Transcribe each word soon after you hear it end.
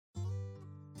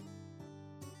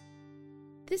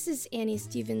This is Annie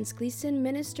Stevens Gleason,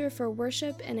 Minister for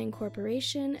Worship and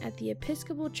Incorporation at the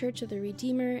Episcopal Church of the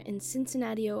Redeemer in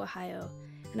Cincinnati, Ohio,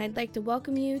 and I'd like to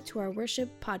welcome you to our worship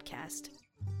podcast.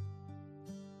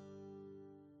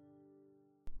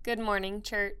 Good morning,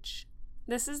 church.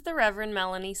 This is the Reverend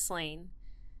Melanie Slane,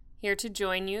 here to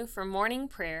join you for morning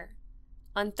prayer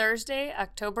on Thursday,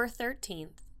 October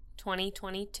 13th,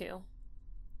 2022.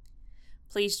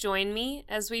 Please join me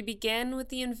as we begin with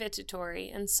the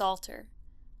invitatory and Psalter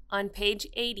on page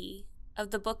 80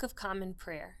 of the Book of Common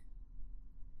Prayer.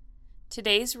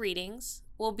 Today's readings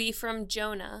will be from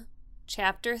Jonah,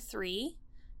 chapter 3,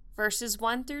 verses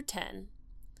 1 through 10,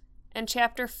 and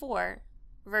chapter 4,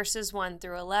 verses 1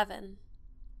 through 11,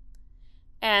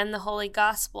 and the Holy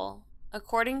Gospel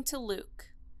according to Luke,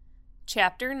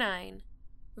 chapter 9,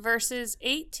 verses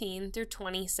 18 through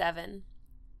 27.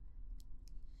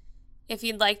 If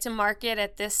you'd like to mark it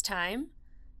at this time,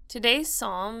 today's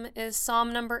psalm is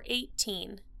Psalm number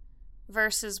 18,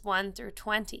 verses 1 through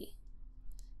 20,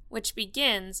 which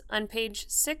begins on page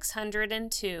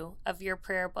 602 of your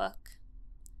prayer book.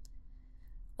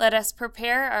 Let us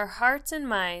prepare our hearts and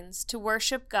minds to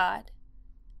worship God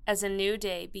as a new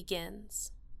day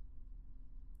begins.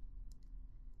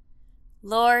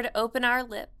 Lord, open our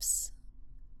lips,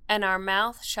 and our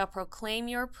mouth shall proclaim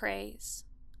your praise.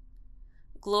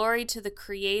 Glory to the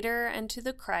Creator and to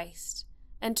the Christ,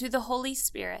 and to the Holy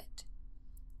Spirit,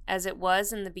 as it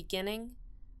was in the beginning,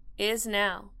 is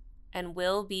now, and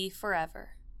will be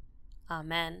forever.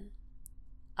 Amen.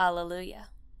 Alleluia.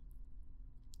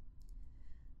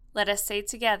 Let us say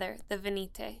together the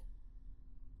Venite.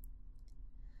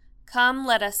 Come,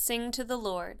 let us sing to the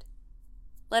Lord.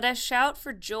 Let us shout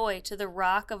for joy to the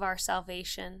rock of our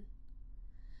salvation.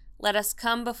 Let us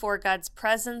come before God's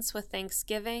presence with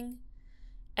thanksgiving,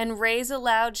 and raise a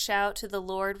loud shout to the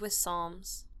Lord with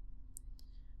psalms.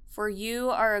 For you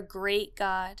are a great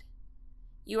God.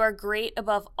 You are great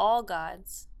above all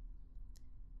gods.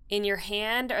 In your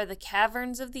hand are the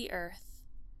caverns of the earth,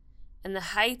 and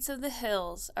the heights of the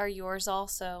hills are yours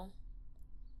also.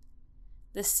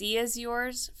 The sea is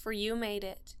yours, for you made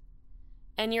it,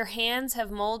 and your hands have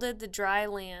molded the dry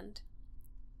land.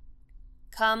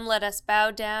 Come, let us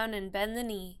bow down and bend the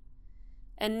knee,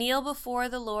 and kneel before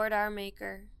the Lord our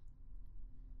Maker.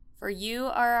 For you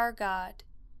are our God,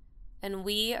 and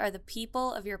we are the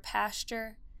people of your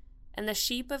pasture and the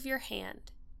sheep of your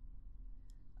hand.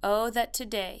 Oh, that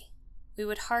today we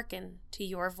would hearken to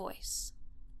your voice.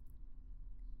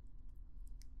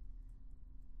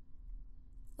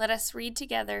 Let us read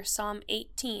together Psalm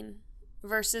 18,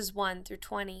 verses 1 through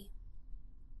 20.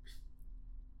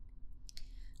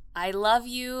 I love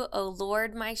you, O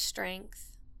Lord, my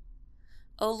strength.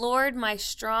 O Lord, my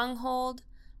stronghold,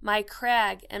 my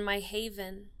crag and my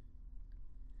haven.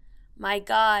 My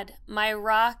God, my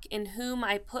rock in whom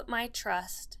I put my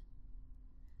trust.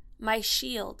 My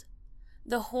shield,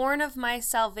 the horn of my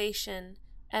salvation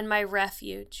and my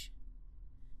refuge.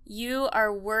 You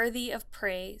are worthy of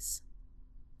praise.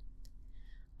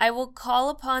 I will call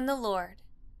upon the Lord,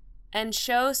 and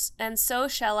so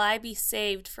shall I be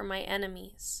saved from my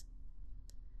enemies.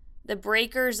 The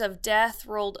breakers of death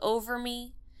rolled over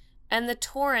me, and the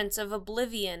torrents of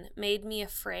oblivion made me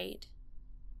afraid.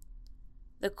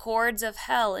 The cords of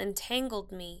hell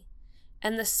entangled me,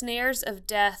 and the snares of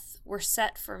death were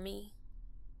set for me.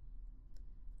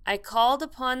 I called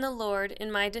upon the Lord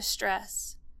in my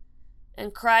distress,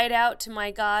 and cried out to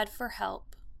my God for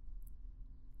help.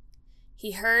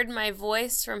 He heard my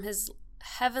voice from his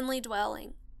heavenly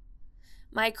dwelling.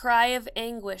 My cry of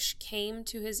anguish came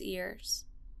to his ears.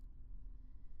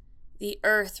 The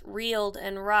earth reeled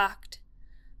and rocked.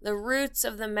 The roots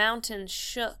of the mountains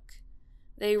shook.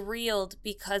 They reeled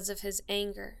because of his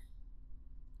anger.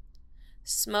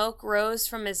 Smoke rose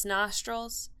from his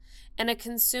nostrils, and a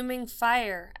consuming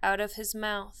fire out of his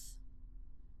mouth.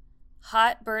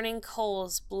 Hot burning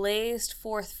coals blazed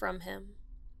forth from him.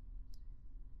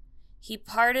 He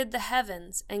parted the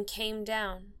heavens and came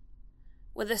down,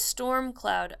 with a storm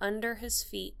cloud under his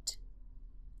feet.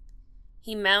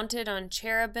 He mounted on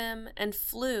cherubim and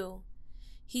flew.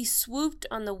 He swooped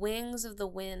on the wings of the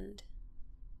wind.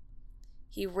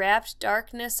 He wrapped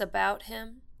darkness about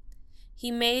him. He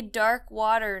made dark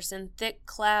waters and thick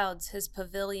clouds his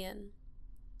pavilion.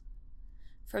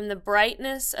 From the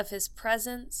brightness of his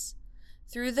presence,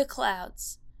 through the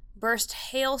clouds, burst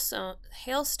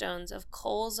hailstones of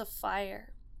coals of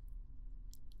fire.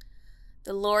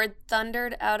 The Lord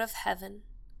thundered out of heaven.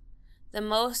 The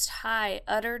Most High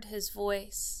uttered his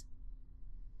voice.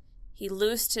 He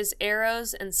loosed his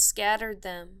arrows and scattered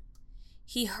them.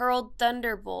 He hurled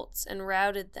thunderbolts and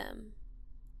routed them.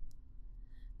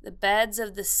 The beds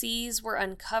of the seas were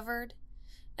uncovered,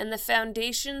 and the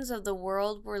foundations of the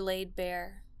world were laid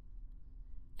bare.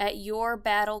 At your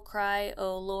battle cry,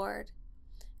 O Lord,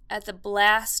 at the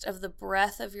blast of the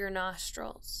breath of your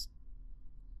nostrils.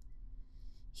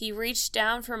 He reached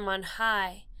down from on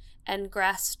high and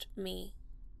grasped me.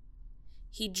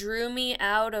 He drew me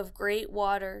out of great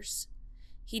waters.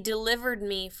 He delivered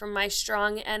me from my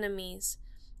strong enemies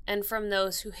and from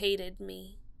those who hated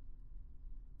me,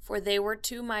 for they were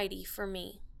too mighty for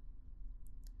me.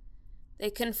 They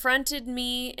confronted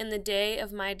me in the day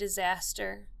of my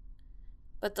disaster,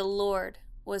 but the Lord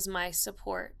was my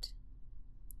support.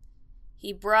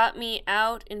 He brought me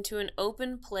out into an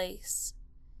open place.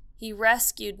 He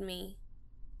rescued me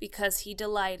because he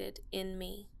delighted in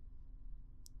me.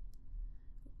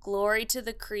 Glory to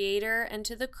the Creator and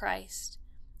to the Christ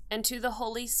and to the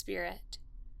Holy Spirit,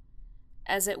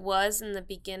 as it was in the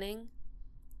beginning,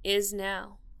 is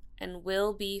now, and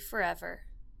will be forever.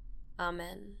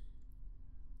 Amen.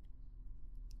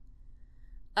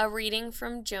 A reading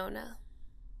from Jonah.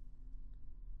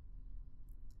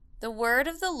 The word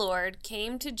of the Lord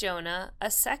came to Jonah a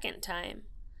second time,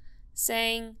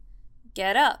 saying,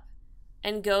 "Get up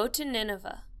and go to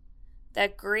Nineveh,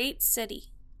 that great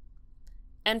city,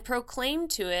 and proclaim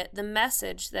to it the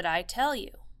message that I tell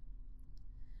you."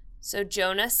 So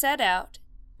Jonah set out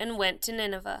and went to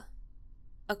Nineveh,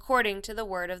 according to the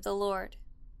word of the Lord.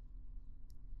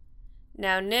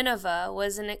 Now Nineveh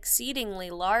was an exceedingly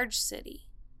large city,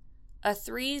 a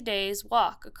 3 days'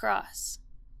 walk across.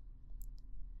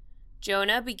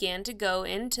 Jonah began to go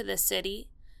into the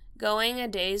city, going a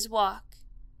day's walk,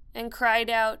 and cried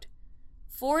out,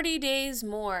 40 days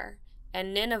more,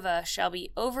 and Nineveh shall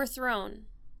be overthrown.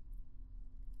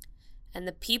 And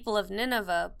the people of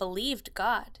Nineveh believed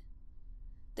God.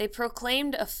 They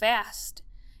proclaimed a fast,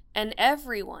 and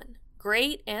everyone,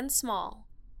 great and small,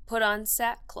 put on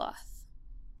sackcloth.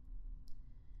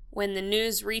 When the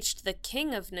news reached the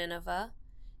king of Nineveh,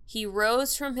 he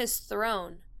rose from his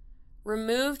throne,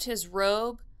 removed his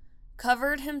robe,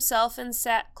 covered himself in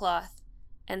sackcloth,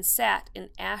 and sat in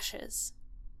ashes.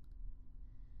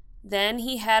 Then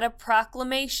he had a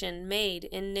proclamation made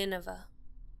in Nineveh.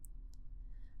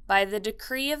 By the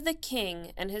decree of the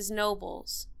king and his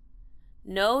nobles,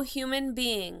 no human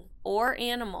being or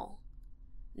animal,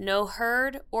 no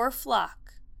herd or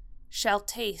flock shall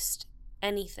taste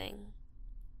anything.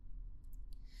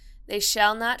 They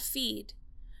shall not feed,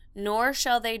 nor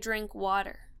shall they drink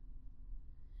water.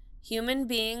 Human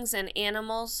beings and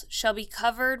animals shall be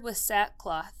covered with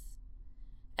sackcloth,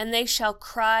 and they shall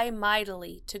cry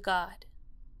mightily to God.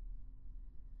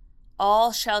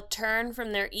 All shall turn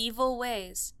from their evil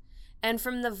ways and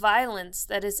from the violence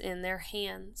that is in their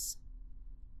hands.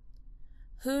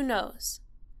 Who knows?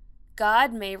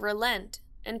 God may relent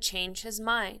and change his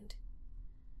mind,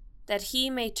 that he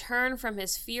may turn from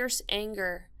his fierce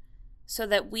anger so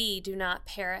that we do not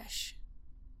perish.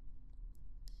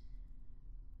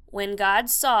 When God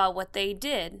saw what they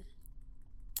did,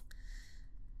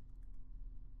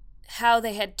 how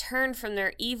they had turned from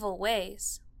their evil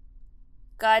ways,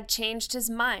 God changed his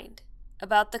mind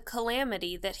about the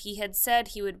calamity that he had said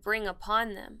he would bring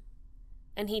upon them,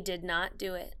 and he did not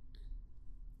do it.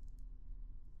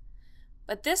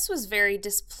 But this was very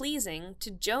displeasing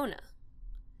to Jonah,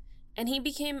 and he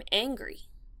became angry.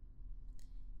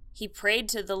 He prayed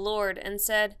to the Lord and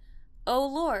said, "O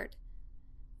Lord,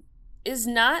 is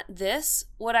not this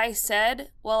what I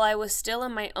said while I was still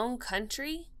in my own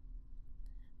country?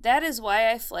 That is why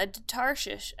I fled to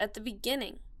Tarshish at the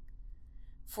beginning,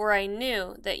 for I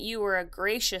knew that you were a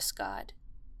gracious God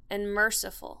and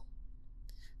merciful,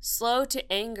 slow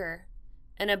to anger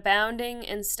and abounding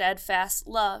in steadfast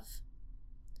love,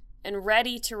 and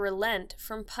ready to relent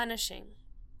from punishing.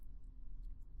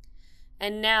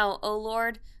 And now, O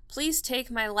Lord, please take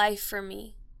my life from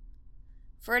me,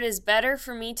 for it is better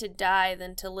for me to die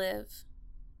than to live."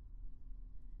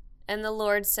 And the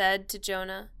Lord said to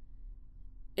Jonah,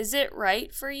 "Is it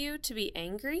right for you to be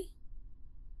angry?"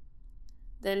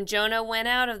 Then Jonah went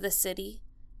out of the city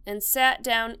and sat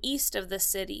down east of the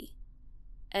city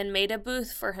and made a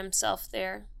booth for himself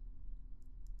there.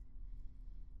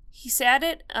 He sat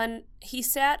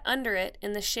under it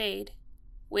in the shade,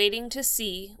 waiting to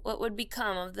see what would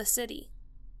become of the city.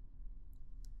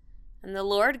 And the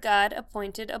Lord God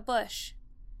appointed a bush,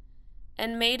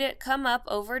 and made it come up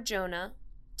over Jonah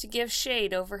to give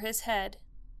shade over his head,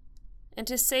 and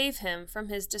to save him from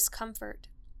his discomfort.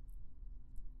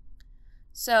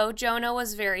 So Jonah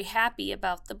was very happy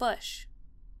about the bush.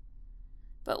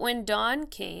 But when dawn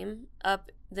came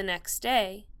up the next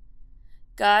day,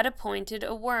 God appointed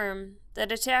a worm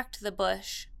that attacked the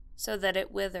bush so that it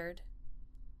withered.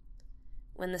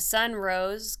 When the sun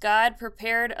rose, God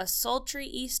prepared a sultry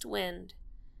east wind,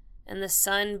 and the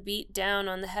sun beat down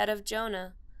on the head of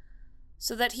Jonah,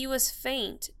 so that he was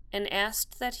faint and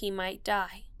asked that he might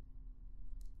die.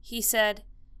 He said,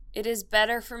 "It is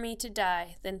better for me to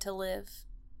die than to live."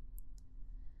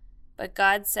 But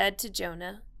God said to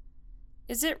Jonah,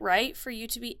 "Is it right for you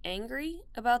to be angry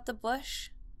about the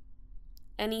bush?"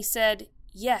 And he said,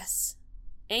 "Yes,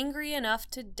 angry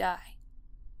enough to die."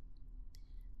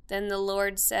 Then the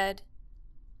Lord said,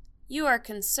 "You are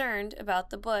concerned about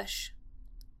the bush,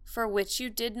 for which you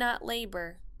did not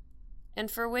labor,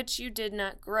 and for which you did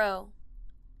not grow.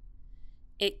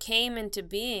 It came into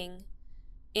being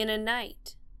in a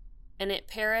night, and it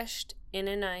perished in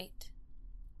a night.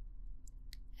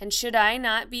 And should I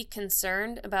not be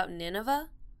concerned about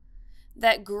Nineveh,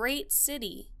 that great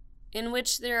city in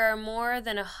which there are more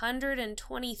than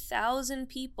 120,000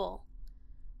 people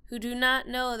who do not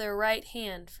know their right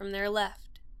hand from their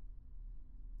left,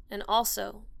 and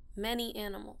also many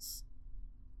animals?"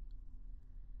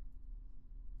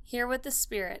 Hear what the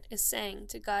Spirit is saying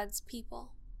to God's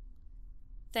people.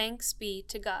 Thanks be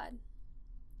to God.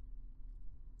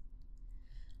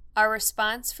 Our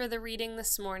response for the reading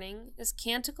this morning is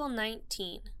Canticle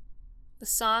 19, the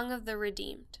Song of the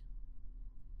Redeemed.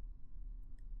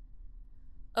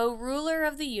 O ruler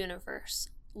of the universe,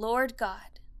 Lord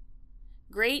God,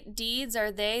 great deeds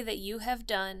are they that you have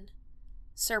done,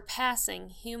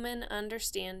 surpassing human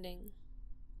understanding.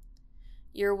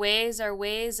 Your ways are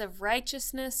ways of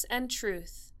righteousness and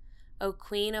truth, O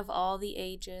Queen of all the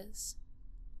ages.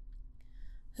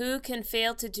 Who can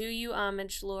fail to do you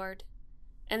homage, Lord,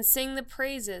 and sing the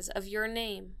praises of your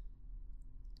name?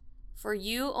 For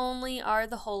you only are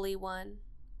the Holy One.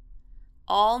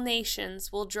 All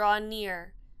nations will draw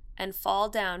near and fall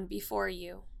down before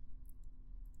you,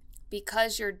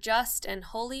 because your just and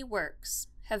holy works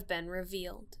have been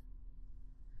revealed.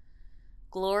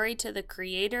 Glory to the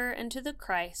Creator and to the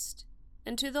Christ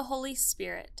and to the Holy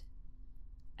Spirit,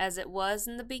 as it was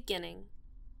in the beginning,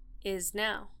 is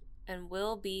now, and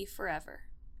will be forever.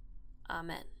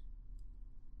 Amen.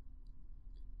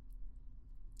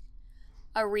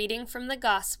 A reading from the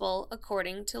Gospel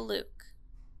according to Luke.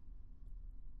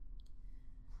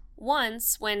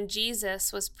 Once, when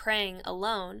Jesus was praying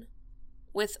alone,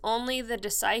 with only the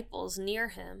disciples near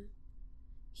him,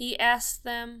 he asked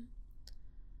them,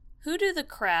 "Who do the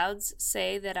crowds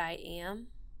say that I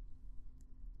am?"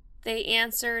 They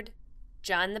answered,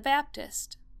 "John the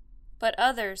Baptist," but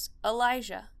others,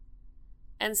 "Elijah,"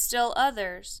 and still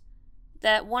others,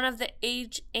 that one of the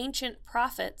ancient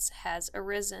prophets has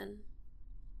arisen.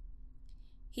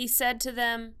 He said to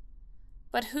them,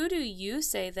 "But who do you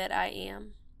say that I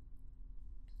am?"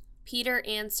 Peter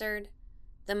answered,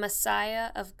 "The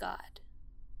Messiah of God."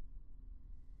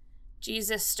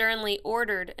 Jesus sternly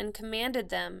ordered and commanded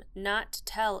them not to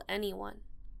tell anyone,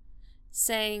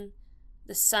 saying,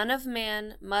 "The Son of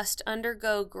Man must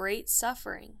undergo great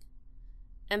suffering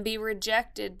and be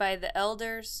rejected by the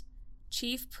elders,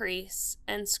 chief priests,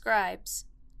 and scribes,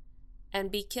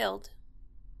 and be killed,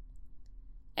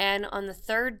 and on the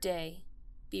third day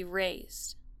be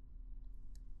raised."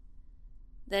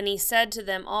 Then he said to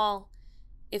them all,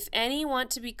 "If any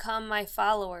want to become my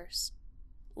followers,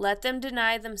 let them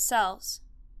deny themselves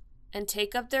and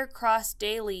take up their cross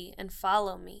daily and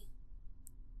follow me.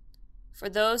 For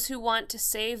those who want to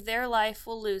save their life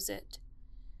will lose it,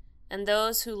 and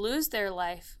those who lose their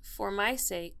life for my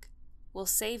sake will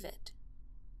save it.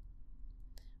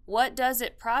 What does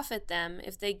it profit them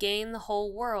if they gain the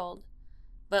whole world,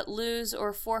 but lose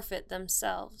or forfeit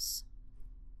themselves?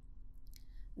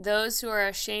 Those who are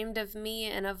ashamed of me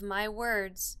and of my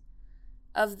words,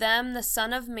 of them the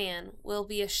Son of Man will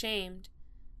be ashamed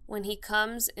when he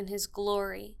comes in his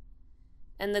glory,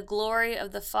 and the glory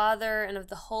of the Father and of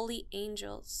the holy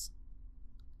angels.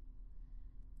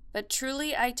 But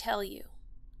truly I tell you,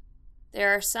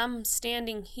 there are some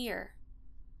standing here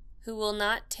who will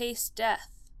not taste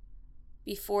death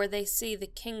before they see the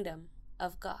kingdom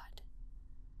of God."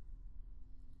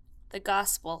 The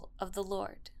Gospel of the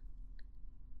Lord.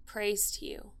 Praise to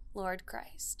you, Lord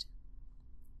Christ.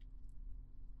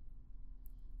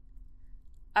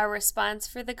 Our response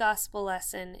for the Gospel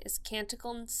lesson is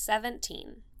Canticle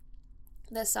 17,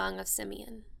 the Song of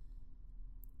Simeon.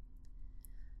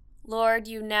 Lord,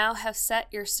 you now have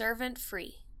set your servant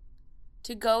free,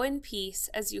 to go in peace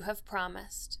as you have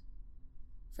promised.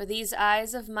 For these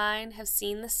eyes of mine have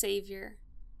seen the Savior,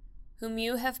 whom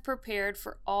you have prepared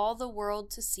for all the world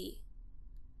to see,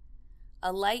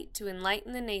 a light to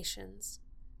enlighten the nations,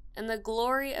 and the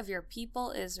glory of your people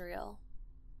Israel.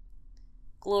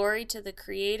 Glory to the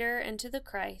Creator, and to the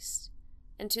Christ,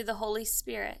 and to the Holy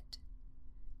Spirit,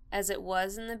 as it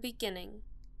was in the beginning,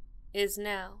 is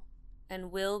now,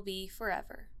 and will be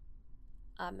forever.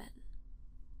 Amen.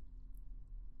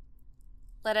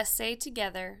 Let us say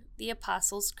together the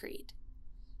Apostles' Creed.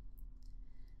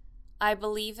 I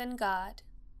believe in God,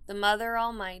 the Mother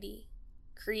Almighty,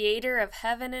 Creator of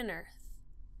heaven and earth.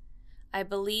 I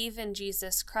believe in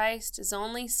Jesus Christ, His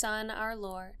only Son, our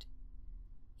Lord.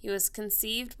 He was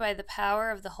conceived by the power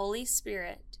of the Holy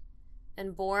Spirit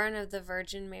and born of the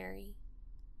Virgin Mary.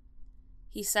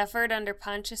 He suffered under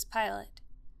Pontius Pilate,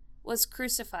 was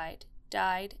crucified,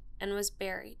 died, and was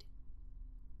buried.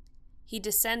 He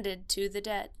descended to the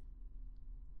dead.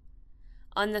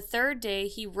 On the third day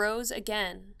he rose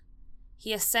again.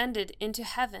 He ascended into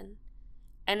heaven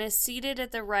and is seated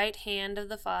at the right hand of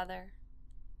the Father.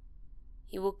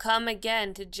 He will come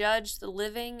again to judge the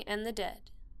living and the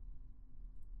dead.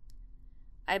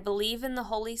 I believe in the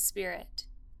Holy Spirit,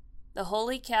 the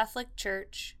Holy Catholic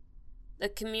Church, the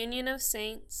communion of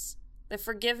saints, the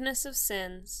forgiveness of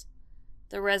sins,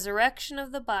 the resurrection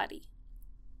of the body,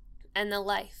 and the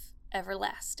life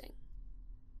everlasting.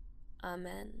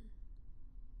 Amen.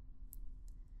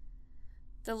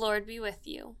 The Lord be with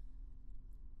you.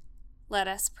 Let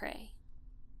us pray.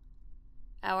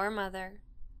 Our Mother,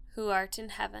 who art in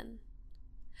heaven,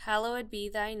 hallowed be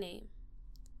thy name.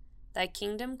 Thy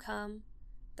kingdom come,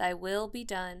 thy will be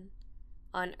done,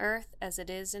 on earth as it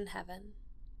is in heaven.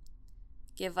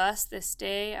 Give us this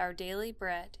day our daily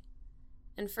bread,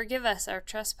 and forgive us our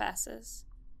trespasses,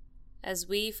 as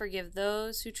we forgive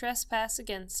those who trespass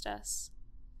against us.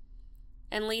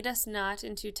 And lead us not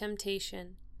into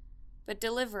temptation, but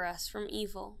deliver us from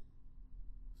evil.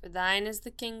 For thine is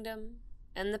the kingdom,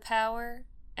 and the power,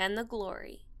 and the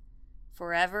glory,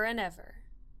 forever and ever.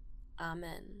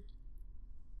 Amen.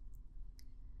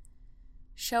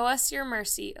 Show us your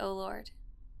mercy, O Lord,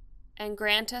 and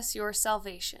grant us your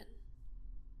salvation.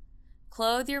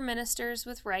 Clothe your ministers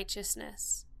with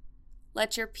righteousness.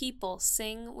 Let your people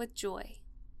sing with joy.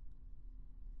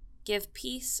 Give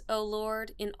peace, O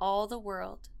Lord, in all the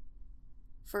world,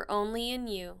 for only in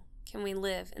you can we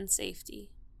live in safety.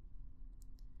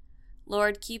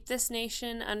 Lord, keep this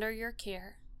nation under your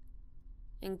care,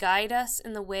 and guide us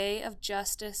in the way of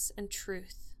justice and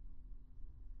truth.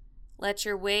 Let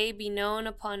your way be known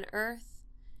upon earth,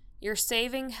 your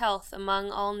saving health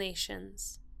among all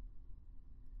nations.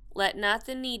 Let not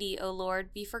the needy, O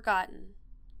Lord, be forgotten,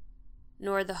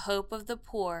 nor the hope of the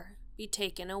poor be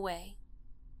taken away.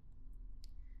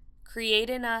 Create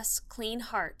in us clean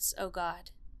hearts, O God,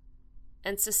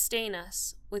 and sustain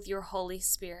us with your Holy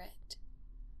Spirit.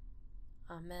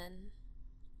 Amen.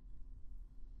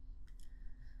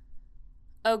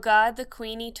 O God, the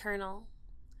Queen eternal,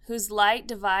 whose light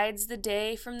divides the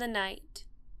day from the night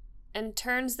and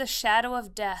turns the shadow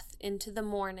of death into the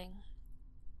morning,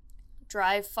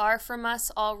 drive far from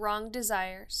us all wrong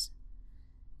desires.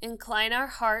 Incline our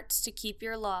hearts to keep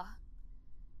your law,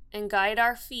 and guide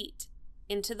our feet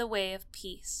into the way of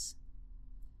peace.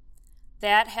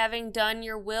 That, having done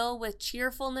your will with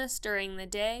cheerfulness during the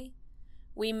day,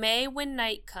 we may, when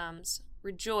night comes,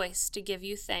 rejoice to give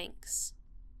you thanks.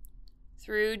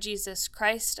 Through Jesus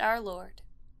Christ our Lord.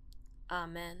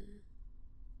 Amen.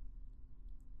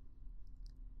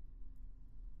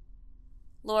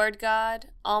 Lord God,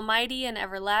 almighty and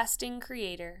everlasting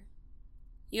Creator,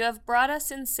 you have brought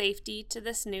us in safety to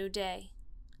this new day.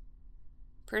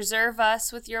 Preserve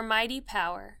us with your mighty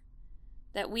power,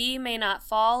 that we may not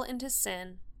fall into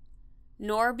sin,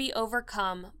 nor be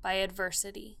overcome by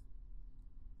adversity.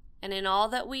 And in all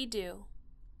that we do,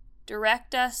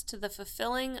 direct us to the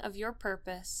fulfilling of your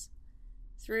purpose,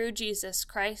 through Jesus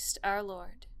Christ our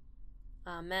Lord.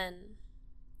 Amen.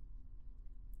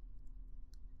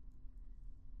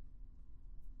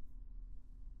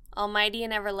 Almighty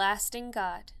and everlasting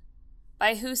God,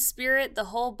 by whose Spirit the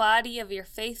whole body of your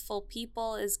faithful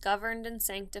people is governed and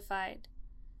sanctified,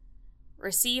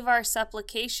 receive our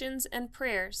supplications and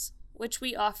prayers which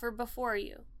we offer before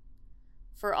you,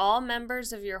 for all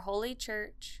members of your holy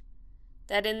church,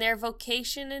 that in their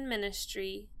vocation and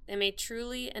ministry they may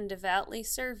truly and devoutly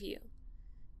serve you,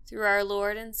 through our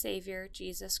Lord and Savior,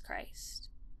 Jesus Christ.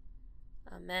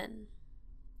 Amen.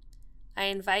 I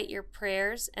invite your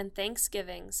prayers and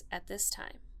thanksgivings at this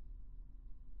time.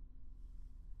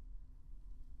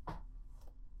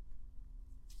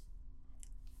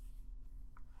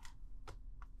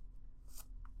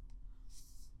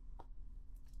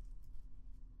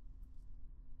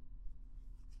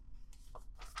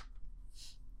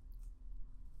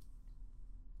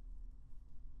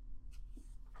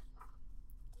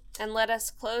 And let us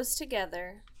close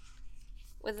together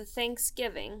with a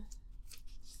thanksgiving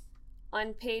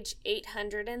on page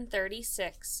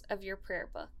 836 of your prayer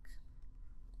book.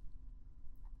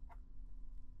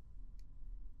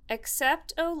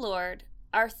 Accept, O Lord,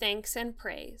 our thanks and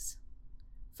praise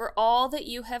for all that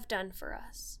you have done for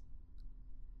us.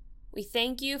 We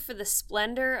thank you for the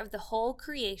splendor of the whole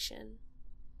creation,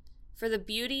 for the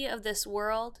beauty of this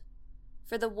world,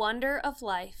 for the wonder of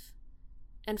life,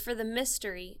 and for the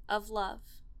mystery of love.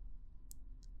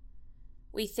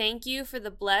 We thank you for the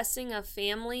blessing of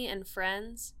family and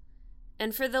friends,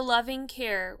 and for the loving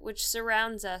care which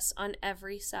surrounds us on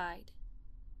every side.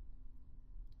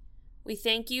 We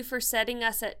thank you for setting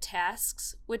us at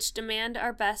tasks which demand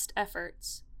our best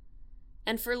efforts,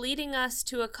 and for leading us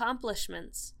to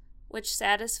accomplishments which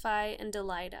satisfy and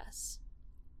delight us.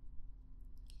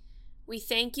 We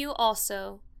thank you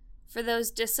also for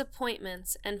those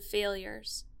disappointments and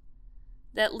failures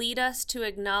that lead us to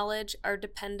acknowledge our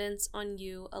dependence on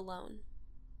you alone.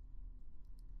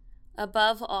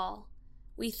 Above all,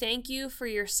 we thank you for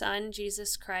your Son,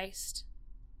 Jesus Christ,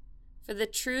 for the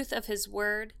truth of his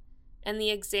word and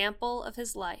the example of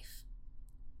his life,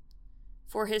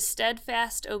 for his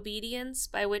steadfast obedience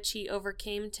by which he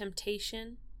overcame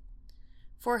temptation,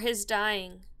 for his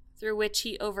dying through which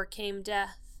he overcame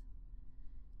death,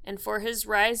 and for his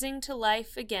rising to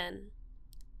life again,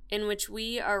 in which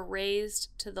we are raised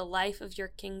to the life of your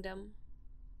kingdom.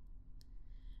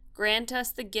 Grant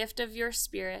us the gift of your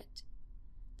Spirit,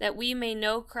 that we may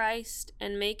know Christ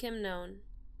and make him known,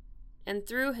 and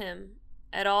through him,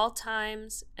 at all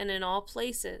times and in all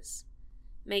places,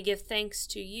 may give thanks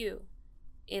to you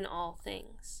in all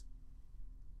things.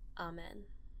 Amen.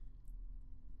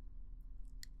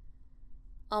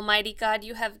 Almighty God,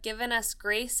 you have given us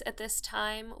grace at this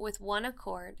time with one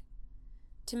accord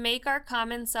to make our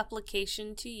common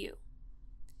supplication to you.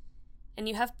 And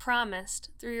you have promised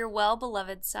through your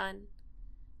well-beloved Son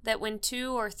that when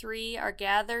 2 or 3 are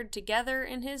gathered together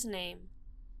in his name,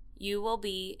 you will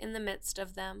be in the midst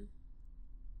of them.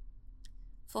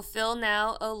 Fulfill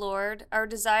now, O Lord, our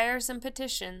desires and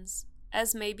petitions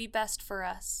as may be best for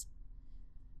us,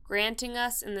 granting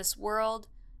us in this world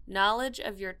knowledge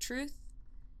of your truth,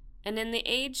 and in the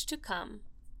age to come,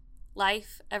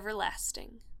 life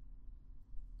everlasting.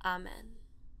 Amen.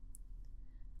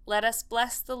 Let us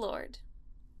bless the Lord.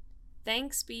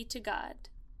 Thanks be to God.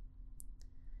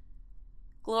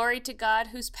 Glory to God,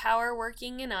 whose power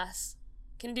working in us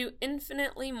can do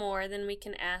infinitely more than we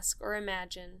can ask or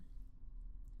imagine.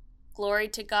 Glory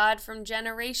to God from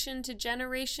generation to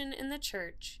generation in the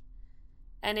Church,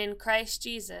 and in Christ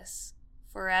Jesus,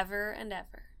 forever and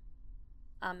ever.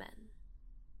 Amen.